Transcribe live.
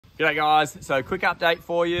G'day guys, so quick update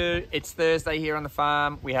for you. It's Thursday here on the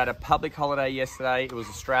farm. We had a public holiday yesterday. It was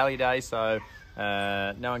Australia Day, so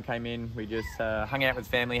no one came in. We just hung out with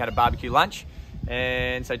family, had a barbecue lunch.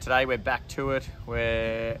 And so today we're back to it.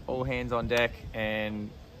 We're all hands on deck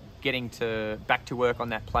and getting back to work on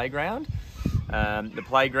that playground. The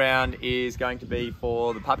playground is going to be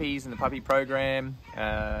for the puppies and the puppy program.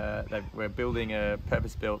 We're building a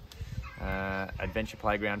purpose-built adventure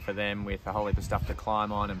playground for them with a whole heap of stuff to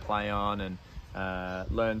climb on and play on and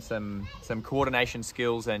learn some coordination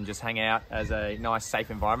skills and just hang out as a nice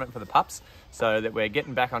safe environment for the pups, so that we're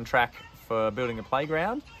getting back on track for building a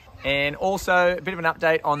playground. And also a bit of an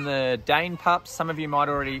update on the Dane pups. Some of you might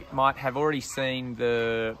have already seen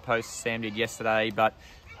the post Sam did yesterday, but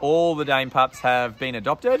all the Dane pups have been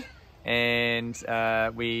adopted, and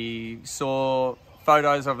we saw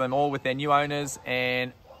photos of them all with their new owners,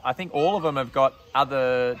 and I think all of them have got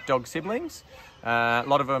other dog siblings. A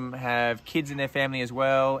lot of them have kids in their family as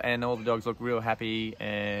well, and all the dogs look real happy.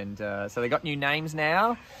 And so they got new names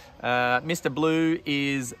now. Mr. Blue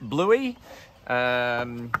is Bluey.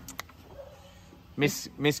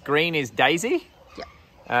 Miss Green is Daisy. Yep.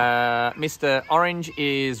 Mr. Orange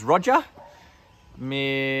is Roger.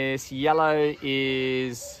 Miss Yellow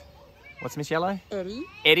is... What's Miss Yellow?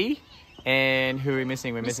 Eddie. And who are we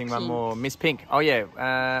missing? We're missing one more. Miss Pink. Oh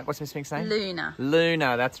yeah. What's Miss Pink's name? Luna.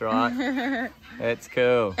 Luna, that's right. That's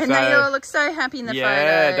cool. And they all look so happy in the photos.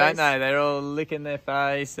 Yeah, don't they? They're all licking their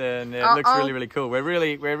face, and it looks really, really cool. We're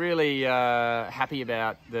really happy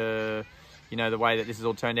about the way that this has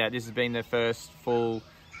all turned out. This has been the first full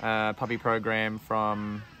puppy program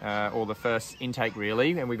from or the first intake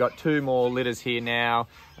really, and we've got 2 more litters here now.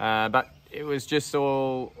 But it was just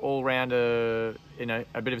all round a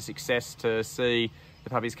bit of a success to see the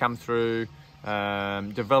puppies come through,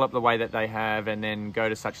 develop the way that they have, and then go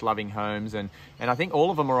to such loving homes. And I think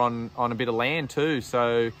all of them are on a bit of land too.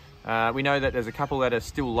 So we know that there's a couple that are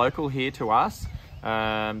still local here to us,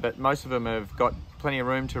 but most of them have got plenty of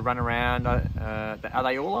room to run around. Are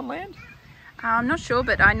they all on land? I'm not sure,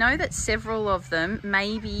 but I know that several of them,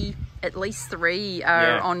 maybe at least 3,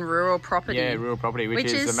 are on rural property. Yeah, rural property,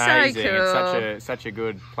 which is amazing. So cool. It's such a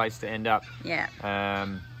good place to end up. Yeah.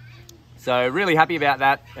 So really happy about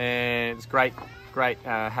that, and it's great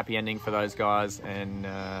happy ending for those guys. And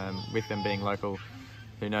with them being local,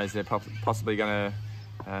 who knows, they're possibly going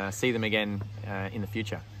to see them again in the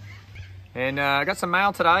future. And I got some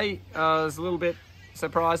mail today. I was a little bit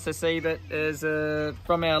surprised to see that there's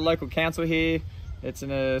from our local council here. It's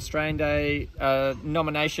an Australian Day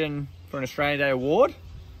nomination for an Australian Day award.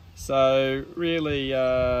 So really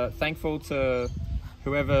thankful to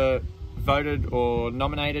whoever voted or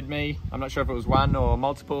nominated me. I'm not sure if it was one or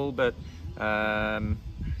multiple, but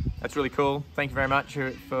that's really cool. Thank you very much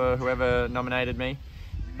for whoever nominated me.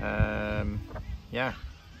 Yeah,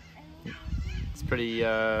 it's pretty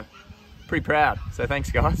proud. So thanks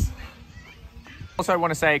guys. Also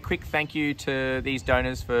want to say a quick thank you to these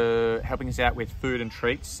donors for helping us out with food and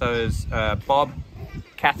treats. So there's Bob,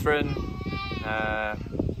 Catherine,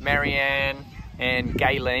 Marianne and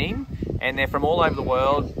Gayleen, and they're from all over the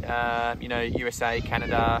world, USA,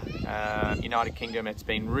 Canada, United Kingdom. It's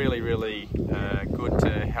been really good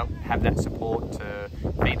to help have that support to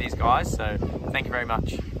feed these guys, so thank you very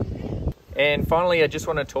much. And finally, I just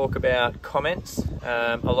want to talk about comments.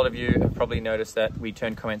 A lot of you have probably noticed that we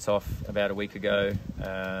turned comments off about a week ago,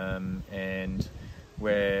 and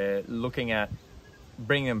we're looking at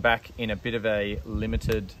bringing them back in a bit of a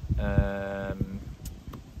limited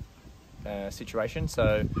situation.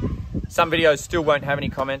 So some videos still won't have any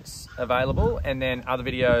comments available, and then other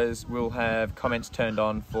videos will have comments turned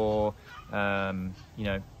on for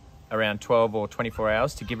around 12 or 24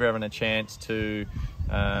 hours to give everyone a chance to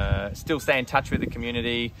still stay in touch with the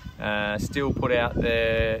community, still put out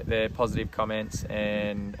their positive comments,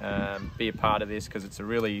 and be a part of this, because it's a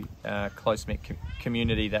really close-knit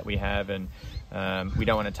community that we have, and we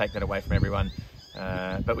don't want to take that away from everyone.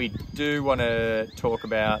 But we do want to talk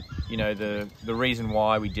about the reason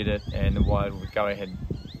why we did it and why we go ahead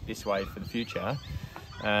this way for the future.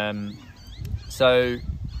 So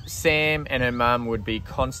Sam and her mum would be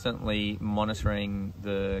constantly monitoring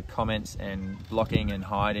the comments and blocking and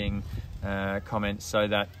hiding comments so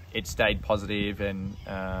that it stayed positive. And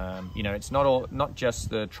it's not just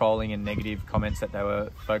the trolling and negative comments that they were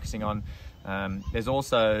focusing on. There's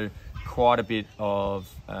also quite a bit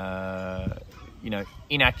of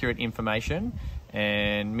inaccurate information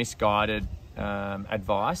and misguided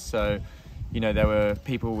advice. So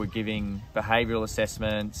people were giving behavioural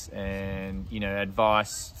assessments and,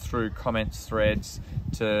 advice through comments threads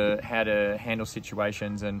to how to handle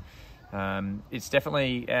situations. And It's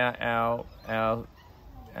definitely our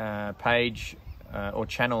page or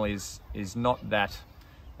channel is not that,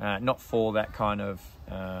 not for that kind of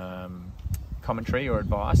commentary or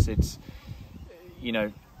advice. It's, you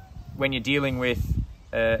know, when you're dealing with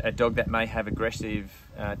a dog that may have aggressive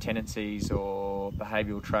tendencies or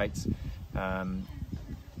behavioural traits,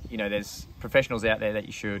 you know, there's professionals out there that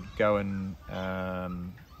you should go and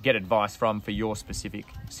get advice from for your specific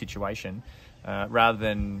situation, rather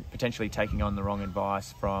than potentially taking on the wrong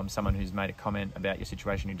advice from someone who's made a comment about your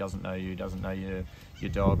situation, who doesn't know you, doesn't know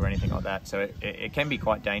your dog or anything like that. So it can be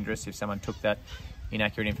quite dangerous if someone took that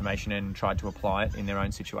inaccurate information and tried to apply it in their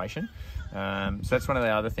own situation. So that's one of the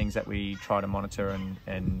other things that we try to monitor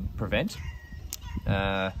and prevent.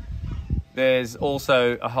 There's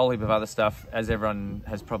also a whole heap of other stuff, as everyone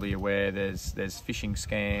has probably aware. There's phishing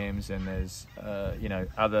scams, and there's you know,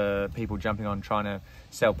 other people jumping on trying to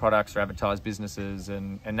sell products or advertise businesses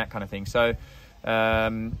and that kind of thing. So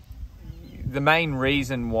the main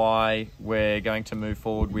reason why we're going to move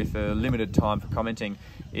forward with a limited time for commenting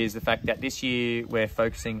is the fact that this year we're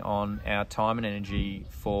focusing on our time and energy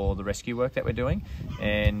for the rescue work that we're doing,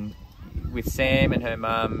 and with Sam and her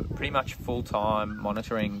mum pretty much full-time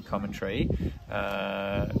monitoring commentary,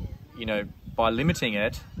 you know, by limiting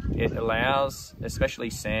it, it allows especially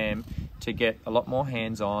Sam to get a lot more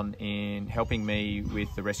hands-on in helping me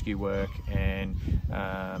with the rescue work and,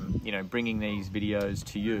 you know, bringing these videos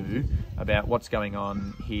to you about what's going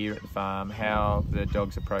on here at the farm, how the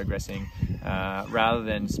dogs are progressing, rather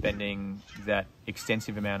than spending that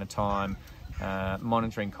extensive amount of time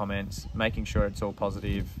monitoring comments, making sure it's all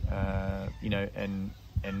positive, you know, and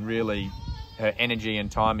really her energy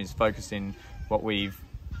and time is focused in what we've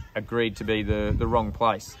agreed to be the wrong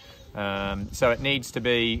place. So it needs to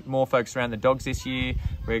be more focused around the dogs this year.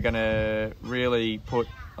 We're going to really put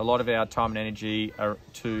a lot of our time and energy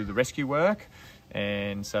to the rescue work,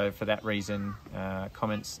 and so for that reason,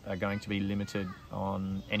 comments are going to be limited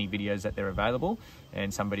on any videos that they're available,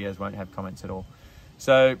 and some videos won't have comments at all.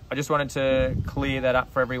 So I just wanted to clear that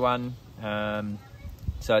up for everyone.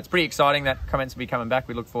 So it's pretty exciting that comments will be coming back.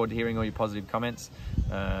 We look forward to hearing all your positive comments.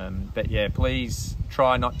 But yeah, please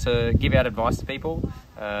try not to give out advice to people.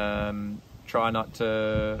 Try not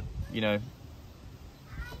to, you know,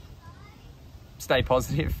 stay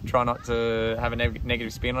positive. Try not to have a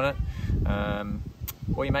negative spin on it.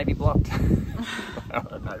 Or you may be blocked. I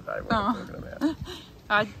don't know, babe, what I'm talking about.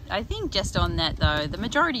 I think just on that though, the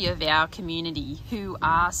majority of our community who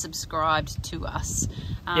are subscribed to us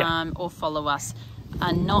or follow us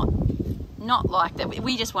are not like that.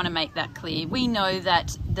 We just want to make that clear. We know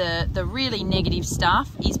that the really negative stuff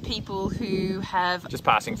is people who have just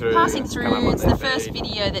passing through. It's the first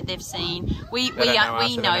video that they've seen. We know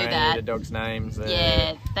that the dogs' names.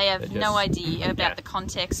 Yeah, they have no idea about the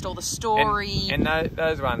context or the story. And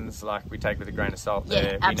those ones, like, we take with a grain of salt.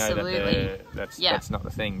 Yeah, absolutely. We know that that's not the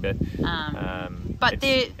thing. But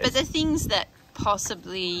the things that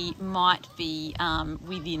possibly might be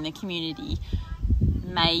within the community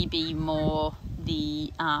may be more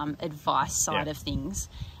the advice side of things.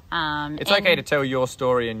 It's okay to tell your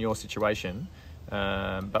story and your situation,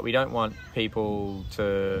 but we don't want people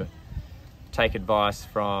to take advice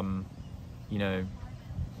from, you know,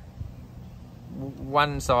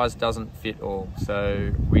 one size doesn't fit all.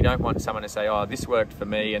 So we don't want someone to say, oh, this worked for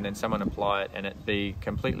me, and then someone apply it and it be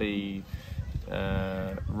completely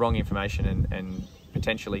wrong information and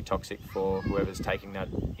potentially toxic for whoever's taking that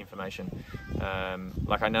information.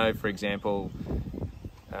 Like I know, for example,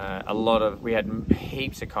 we had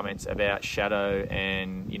heaps of comments about shadow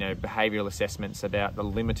and, you know, behavioural assessments about the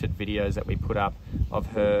limited videos that we put up of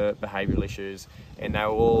her behavioural issues, and they were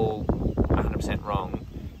all 100% wrong.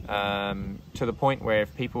 To the point where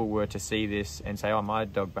if people were to see this and say, oh, my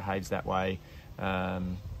dog behaves that way,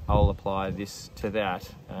 I'll apply this to that.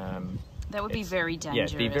 That would be very dangerous. Yeah,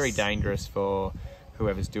 it'd be very dangerous for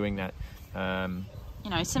whoever's doing that. You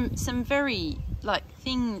know, some very, like,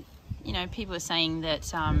 you know, people are saying that,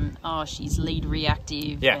 oh, she's lead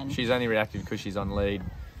reactive. Yeah, and she's only reactive because she's on lead,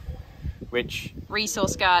 which...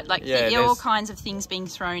 Resource guard, like, all kinds of things being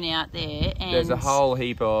thrown out there. And there's a whole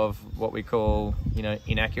heap of what we call, you know,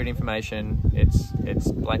 inaccurate information. It's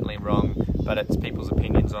blatantly wrong, but it's people's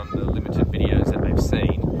opinions on the limited videos that they've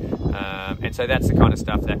seen. And so that's the kind of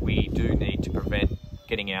stuff that we do need to prevent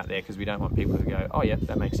getting out there, because we don't want people to go, oh yeah,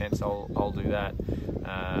 that makes sense, I'll do that,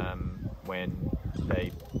 when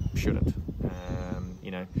they shouldn't.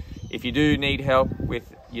 You know, if you do need help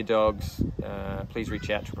with your dogs, please reach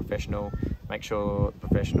out to a professional. Make sure the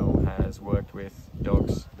professional has worked with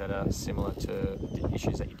dogs that are similar to the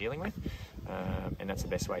issues that you're dealing with. and that's the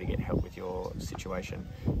best way to get help with your situation.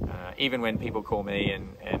 Even when people call me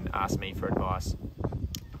and ask me for advice,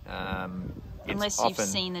 unless you've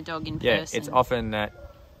seen the dog in person. Yeah, it's often that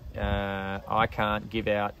I can't give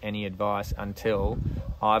out any advice until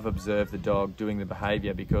I've observed the dog doing the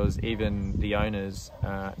behaviour, because even the owners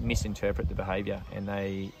misinterpret the behaviour, and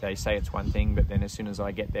they say it's one thing, but then as soon as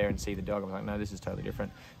I get there and see the dog, I'm like, no, this is totally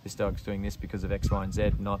different. This dog's doing this because of X, Y, and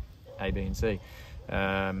Z, not A, B, and C.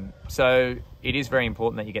 So it is very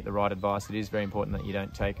important that you get the right advice. It is very important that you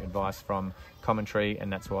don't take advice from commentary,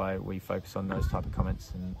 and that's why we focus on those type of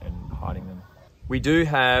comments and hiding them. We do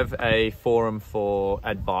have a forum for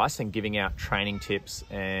advice and giving out training tips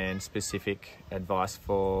and specific advice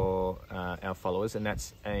for our followers, and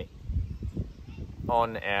that's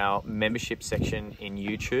on our membership section in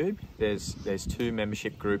YouTube. There's two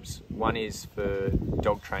membership groups. One is for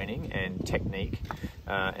dog training and technique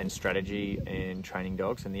and strategy in training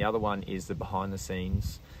dogs, and the other one is the behind the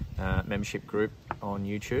scenes membership group on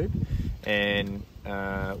YouTube. And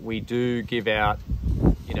we do give out,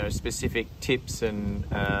 you know, specific tips and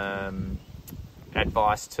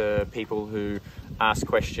advice to people who ask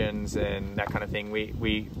questions and that kind of thing.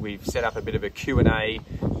 We've set up a bit of a Q&A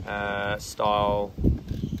style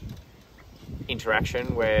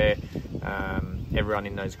interaction where everyone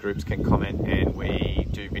in those groups can comment, and we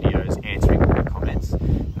do videos answering all the comments.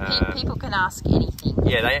 People can ask anything.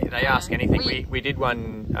 Yeah, they ask anything. We did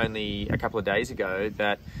one only a couple of days ago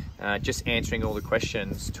that just answering all the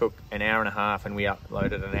questions took an hour and a half, and we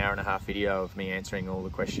uploaded an hour and a half video of me answering all the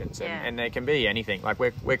questions. And there can be anything. Like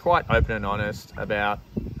we're quite open and honest about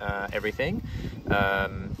everything.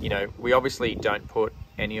 You know, we obviously don't put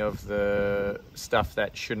any of the stuff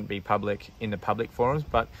that shouldn't be public in the public forums,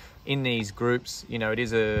 but in these groups, you know, it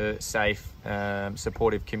is a safe,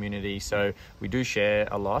 supportive community, so we do share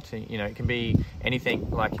a lot. You know, it can be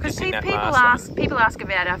anything, like just in that last one. People ask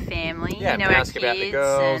about our family, yeah, you know, our ask kids, about the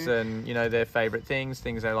girls and you know, their favourite things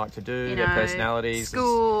they like to do, you know, their personalities,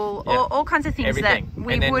 school, yeah, all kinds of things everything.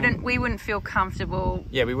 That we wouldn't feel comfortable.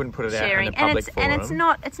 Yeah, we wouldn't put it sharing. out in a public forum. And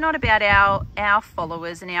it's not about our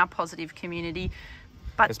followers and our positive community,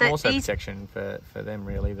 but it's more so protection for them,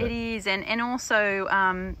 really. It is, and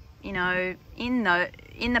also you know, in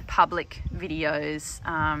the public videos,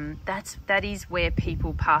 that is where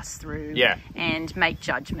people pass through and make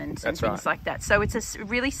judgments and things like that. So it's a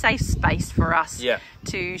really safe space for us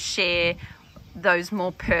to share those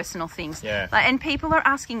more personal things. And people are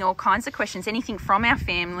asking all kinds of questions, anything from our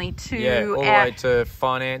family to all the way to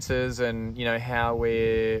finances and, you know, how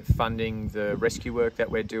we're funding the rescue work that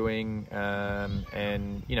we're doing,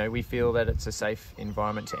 and you know, we feel that it's a safe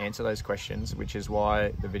environment to answer those questions, which is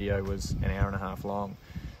why the video was an hour and a half long.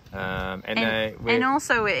 And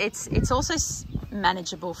also it's also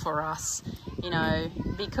manageable for us, you know,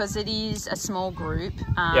 because it is a small group.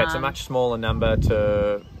 It's a much smaller number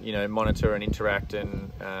to, you know, monitor and interact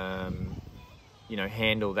and you know,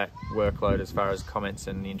 handle that workload as far as comments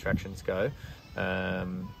and the interactions go.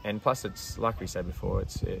 And plus, it's like we said before,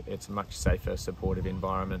 it's a much safer, supportive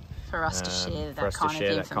environment for us to share that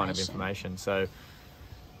kind of information. So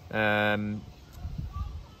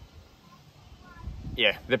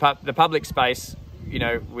yeah, the public space, you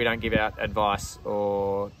know, we don't give out advice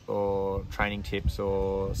or training tips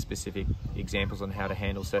or specific examples on how to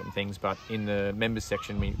handle certain things, but in the members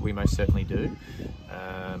section, we most certainly do.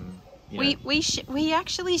 We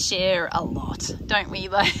actually share a lot, don't we?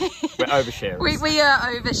 Like we're oversharers. we are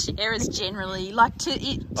oversharers generally, like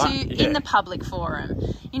in the public forum,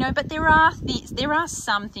 you know. But there are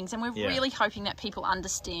some things, and we're really hoping that people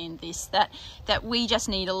understand this, that we just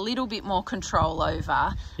need a little bit more control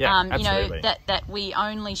over. You know, that we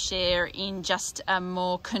only share in just a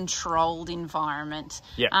more controlled environment.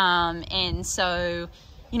 And so,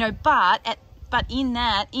 you know, but in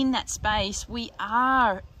that space, we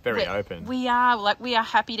are very open. We are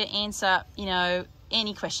happy to answer, you know,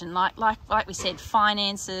 any question, like we said,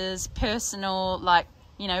 finances, personal, like,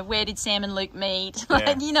 you know, where did Sam and Luke meet?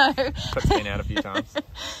 Like, you know, got seen out a few times.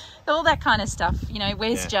 All that kind of stuff, you know,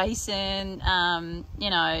 where's Jason? You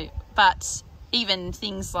know, but even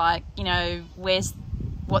things like, you know, what's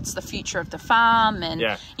the future of the farm, and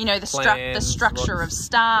you know, the structure of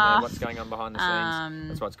staff, you know, what's going on behind the scenes.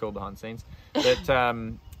 That's why it's called behind the scenes. But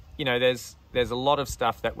you know, there's a lot of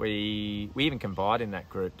stuff that we even confide in that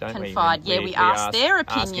group, don't we? We ask their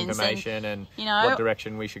opinions, information and you know, what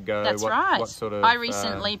direction we should go. That's what sort of, I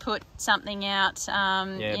recently put something out,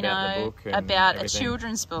 you know, about a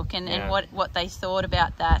children's book and what they thought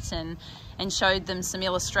about that, and showed them some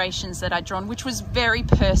illustrations that I'd drawn, which was very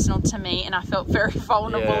personal to me, and I felt very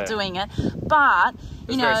vulnerable doing it. But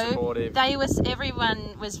you very know, supportive.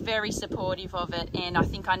 everyone was very supportive of it, and I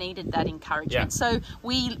think I needed that encouragement. Yeah. So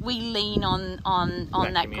we lean on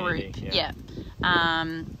that group. Yeah.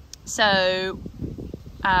 So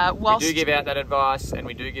whilst we do give out that advice, and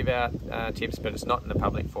we do give out tips, but it's not in the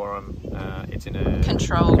public forum. It's in a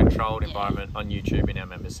controlled environment on YouTube in our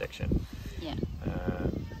members section. Yeah.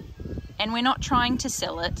 And we're not trying to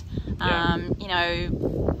sell it. You know,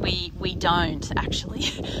 we don't actually.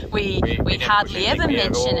 we hardly ever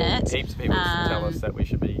mention it. Heaps of people tell us that we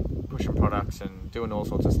should be pushing products and doing all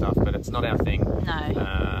sorts of stuff, but it's not our thing.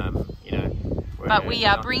 No. You know. But we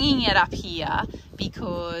are bringing it up here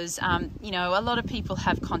because, you know, a lot of people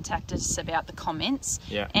have contacted us about the comments.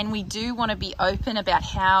 Yeah. And we do want to be open about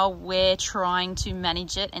how we're trying to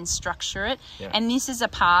manage it and structure it. Yeah. And this is a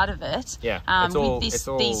part of it. Yeah. With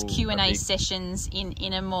these Q&A sessions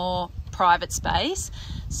in a more private space.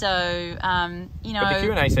 So, you know... But the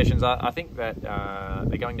Q&A sessions, I think that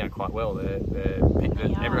they're going down quite well.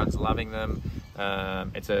 Everyone's loving them.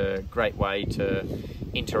 It's a great way to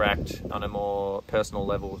interact on a more personal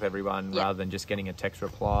level with everyone rather than just getting a text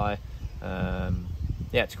reply. Yeah,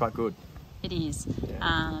 it's quite good. It is.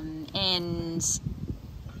 Yeah. And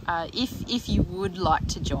if you would like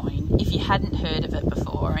to join, if you hadn't heard of it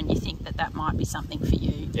before and you think that might be something for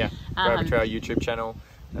you, go over to our YouTube channel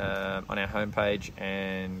on our homepage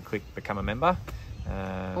and click Become a Member.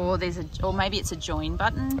 Or maybe it's a join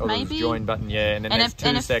button. There's a join button, and then there's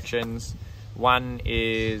two sections. One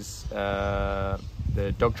is the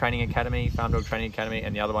Dog Training Academy, Farm Dog Training Academy,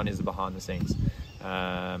 and the other one is the behind the scenes.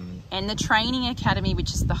 And the Training Academy,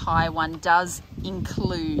 which is the higher one, does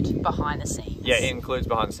include behind the scenes. Yeah, it includes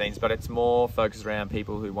behind the scenes, but it's more focused around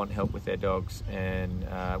people who want help with their dogs and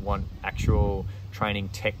want actual training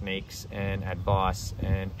techniques and advice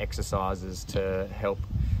and exercises to help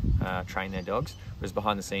train their dogs. Whereas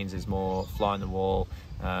behind the scenes is more fly on the wall,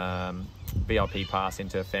 VIP pass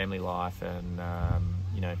into family life, and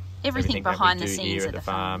you know, everything behind the scenes at the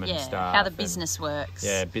farm and staff, how the business works.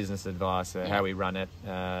 Yeah, business advice, how we run it,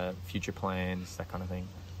 future plans, that kind of thing.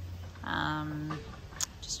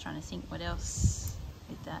 Just trying to think what else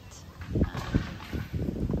with that.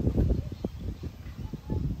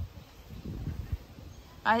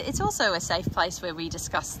 It's also a safe place where we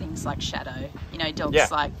discuss things like shadow. You know,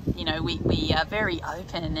 dogs like, you know, we are very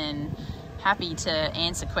open and happy to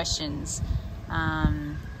answer questions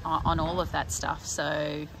on all of that stuff.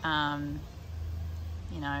 So,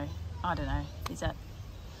 you know, I don't know. Is that?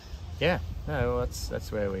 Yeah. No, well,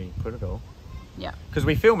 that's where we put it all. Yeah. Because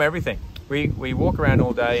we film everything. We walk around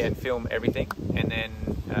all day and film everything, and then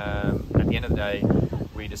at the end of the day,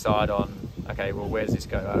 we decide on, okay, well, where does this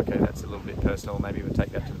go? Okay, that's a little bit personal. Maybe we'll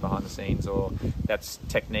take that to the behind the scenes, or that's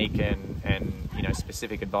technique and you know,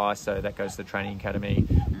 specific advice. So that goes to the training academy,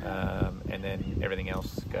 and then everything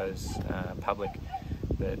else goes public.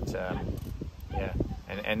 But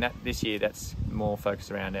and that this year, that's more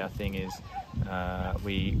focused around our thing is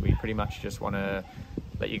we pretty much just want to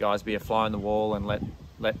let you guys be a fly on the wall and let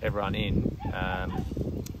everyone in,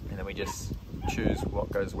 and then we just choose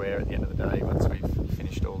what goes where at the end of the day once we've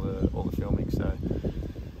finished all the filming. So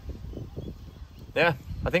yeah,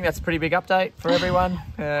 I think that's a pretty big update for everyone.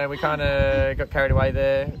 We kind of got carried away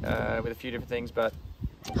there with a few different things, but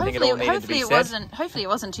I think it all needed to be said. Hopefully it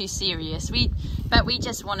wasn't too serious. We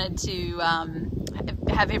just wanted to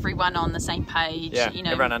have everyone on the same page. Yeah, you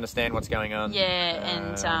know, everyone understand what's going on.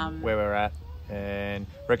 Yeah, and where we're at. And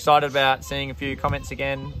we're excited about seeing a few comments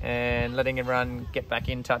again and letting everyone get back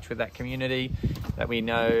in touch with that community that we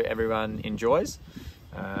know everyone enjoys.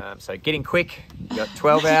 So getting quick. You've got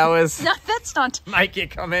 12 hours. No, that's not. Make your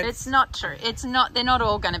comments. It's not true. It's not. They're not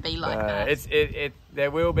all going to be like that.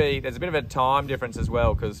 There will be. There's a bit of a time difference as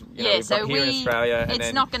well, because we've got here in Australia, and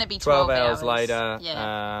it's not going to be 12 hours later.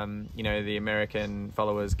 Yeah. You know, the American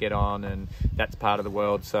followers get on, and that's part of the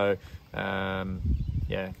world. So.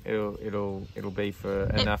 Yeah, it'll be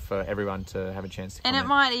enough for everyone to have a chance to comment. And it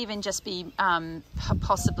might even just be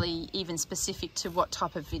possibly even specific to what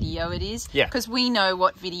type of video it is. Yeah. Because we know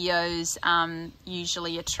what videos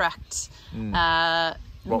usually attract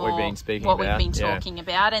what we've been speaking what about. We've been talking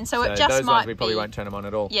about, and so it just those might ones we probably won't turn them on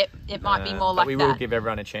at all. Yep, it might be more like that. But we will give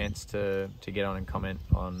everyone a chance to get on and comment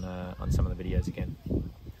on some of the videos again.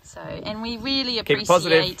 So, and we really appreciate. Keep it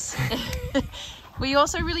positive. We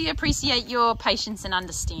also really appreciate your patience and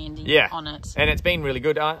understanding on it. And it's been really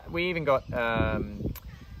good. We even got the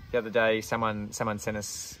other day someone sent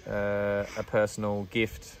us a personal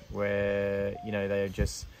gift where, you know, they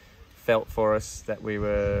just felt for us that we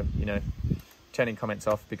were, you know, turning comments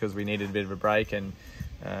off because we needed a bit of a break, and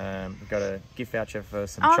We've got a gift voucher for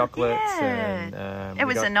some Oh, chocolates. yeah. And It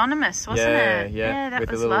was anonymous, wasn't it? Yeah, that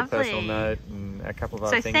with was a little lovely. personal note and a couple of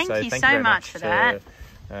other So things. thank you so very much for that.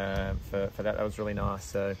 For that was really nice.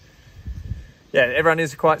 So yeah, everyone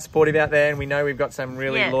is quite supportive out there, and we know we've got some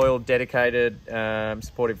really loyal, dedicated,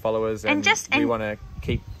 supportive followers, and we want to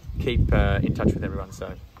keep in touch with everyone.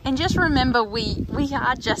 So. And just remember, we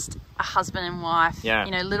are just a husband and wife, Yeah.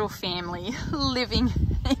 you know, little family living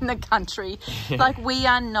in the country. Like, we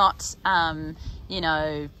are not, you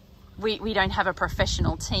know, we don't have a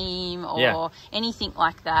professional team or anything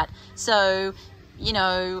like that. So, you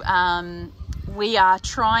know, we are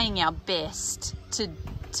trying our best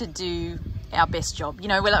to do our best job. You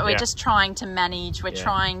know, we're just trying to manage. We're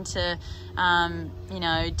trying to, you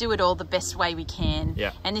know, do it all the best way we can.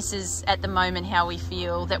 Yeah. And this is at the moment how we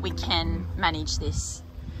feel that we can manage this.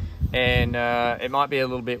 And it might be a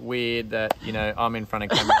little bit weird that, you know, I'm in front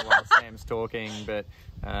of camera while Sam's talking, but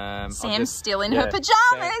Sam's still in her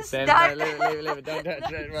pajamas. Sam, no, leave it. Don't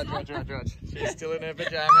touch it. Watch. She's still in her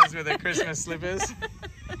pajamas with her Christmas slippers.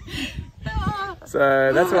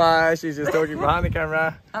 So that's why she's just talking behind the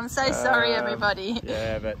camera. I'm so sorry, everybody.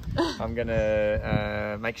 Yeah, but I'm going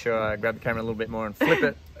to make sure I grab the camera a little bit more and flip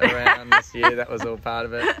it around this year. That was all part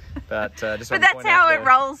of it. But just But that's how it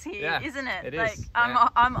rolls here, Yeah, isn't it? it Like, is.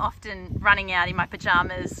 I'm often running out in my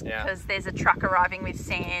pajamas because there's a truck arriving with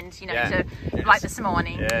sand, you know, like this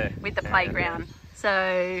morning with the playground.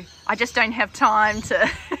 So I just don't have time to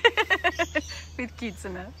with kids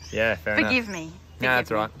and that. Yeah, fair enough. Forgive me. No,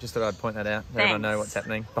 that's all right. Just thought I'd point that out. Let everyone know what's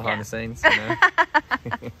happening behind the scenes. You know?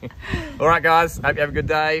 All right, guys. Hope you have a good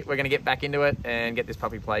day. We're going to get back into it and get this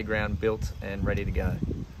puppy playground built and ready to go.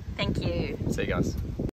 Thank you. See you guys.